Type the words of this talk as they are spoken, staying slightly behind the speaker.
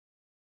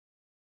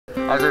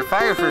Als er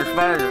firefish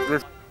bij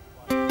is.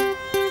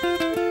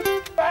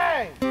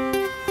 Bang!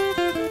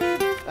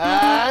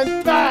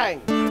 And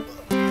bang!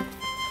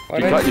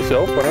 Did you cut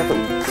yourself? What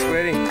happened?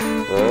 Sweating.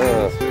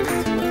 Ah.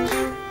 Sweating too much.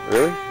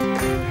 Really?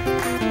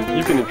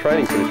 You've been in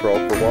training for this role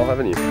for a while,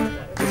 haven't you?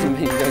 Doesn't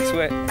mean you don't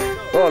sweat.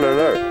 Oh,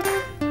 no.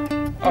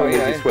 Oh,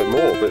 yeah. You sweat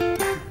more, but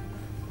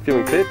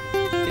feeling fit?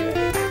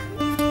 Yeah.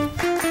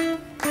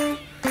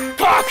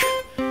 Fuck!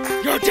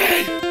 You're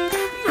dead!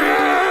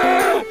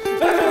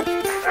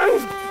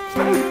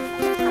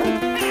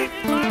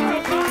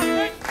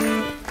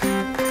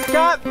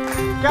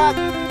 Cut!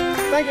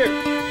 Thank you!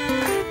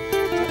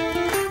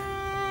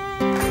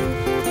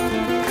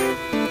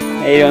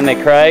 How you doing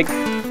there, Craig?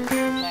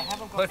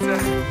 What's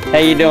that? How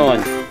you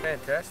doing?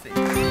 Fantastic.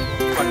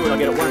 I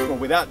get it once more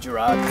without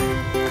Gerard,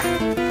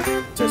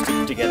 just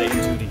to get it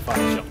into the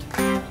final shot.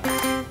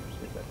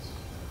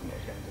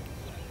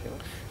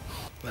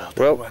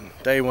 Well,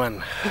 day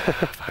one.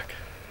 Fuck.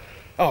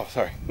 Oh,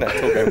 sorry. No,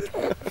 it's all good.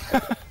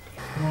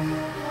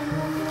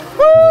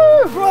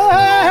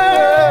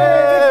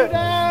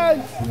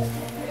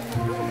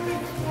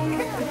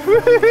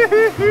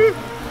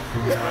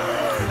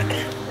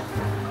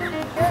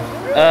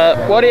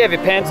 Why do you have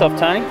your pants off,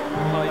 Tony?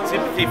 Oh,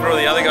 sympathy for all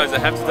the other guys that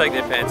have to take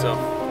their pants off.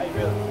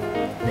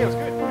 Yeah, it was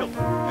good. Cool.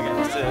 Okay,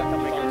 just a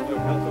couple of games feel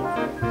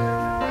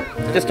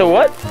comfortable. Just a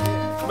what?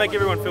 To make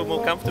everyone feel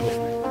more comfortable.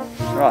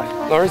 Right.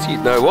 Lawrence, you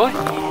know why?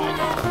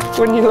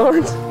 Wouldn't you,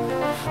 Lawrence?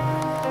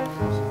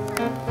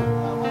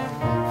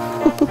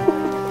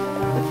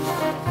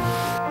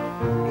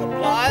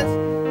 Pliers?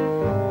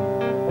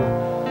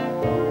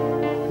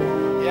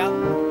 Yeah.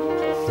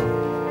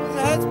 It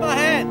hurts my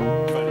hand.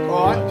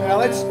 Alright, now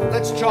let's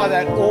try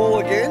that all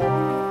again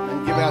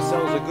and give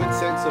ourselves a good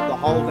sense of the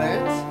whole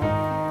dance.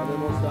 And then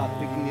we'll start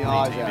picking the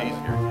eyes out.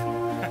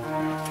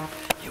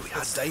 Here we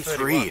are, day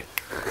 3.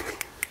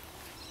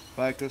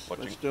 Focus,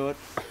 let's do it.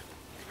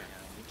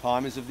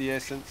 Time is of the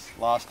essence.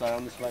 Last day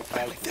on this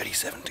vacation.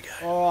 37 to go.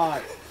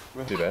 Alright.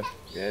 Too bad.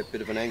 Yeah, a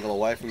bit of an angle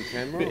away from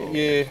camera. Or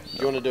Yeah. do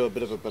you want to do a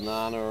bit of a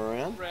banana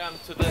around?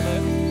 Round to the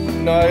left.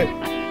 No.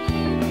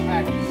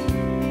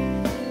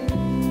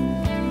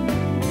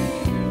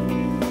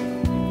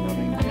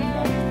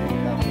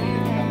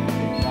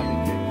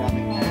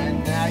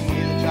 And now you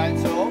hear the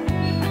chainsaw.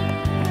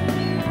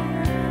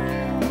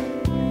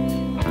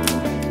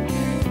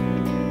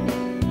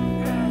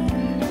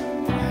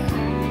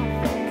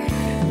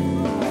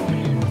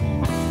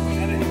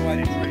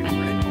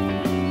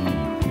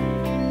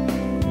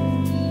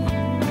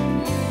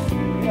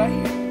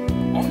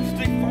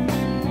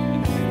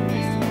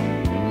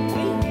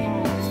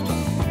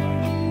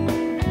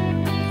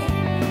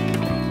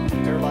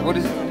 What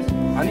is it?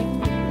 Honey?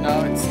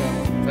 No, it's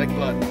fake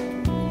blood.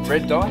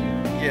 Red dye?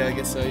 Yeah, I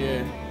guess so,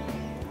 yeah.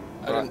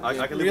 I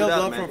can live Real without,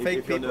 blood man, from if fake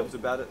you're people. nervous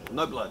about it.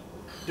 No blood.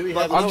 Do we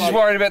have I'm just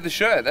worried about the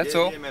shirt, that's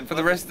Yeah, all. yeah, man, For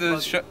the rest of the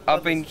show,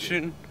 I've been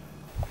shooting.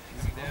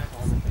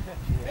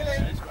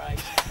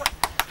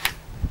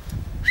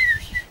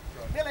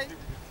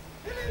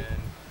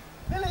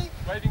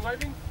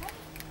 Waving.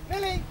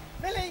 Millie!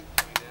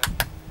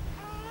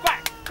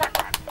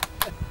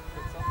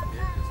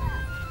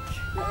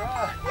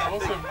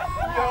 Awesome.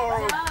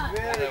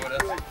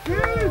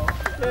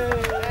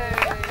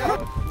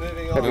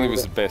 Moving on. Heavenly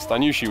was the best. I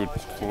knew she would.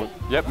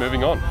 Yep,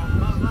 moving on.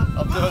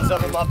 I'm doing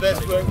some of my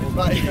best work with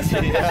babies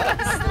here. You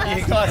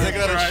guys are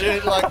going to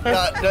shoot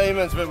like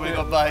demons when we've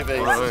got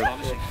babies.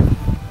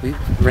 We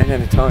ran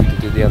out of time to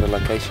do the other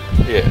location.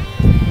 Yeah.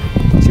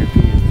 What's your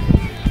opinion?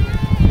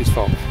 Whose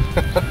fault?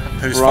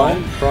 Who's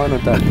Ryan? Brian or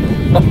Doug?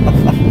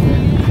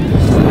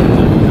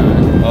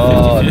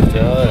 Oh,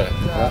 no.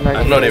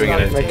 I'm not even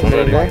going to.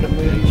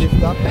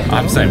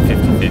 I'm saying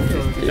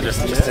 50-50.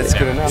 Just That's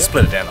good enough.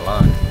 split it down the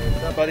line.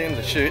 By the end of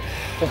the shoot,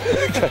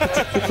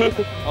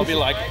 I'll be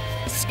like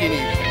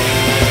skinny.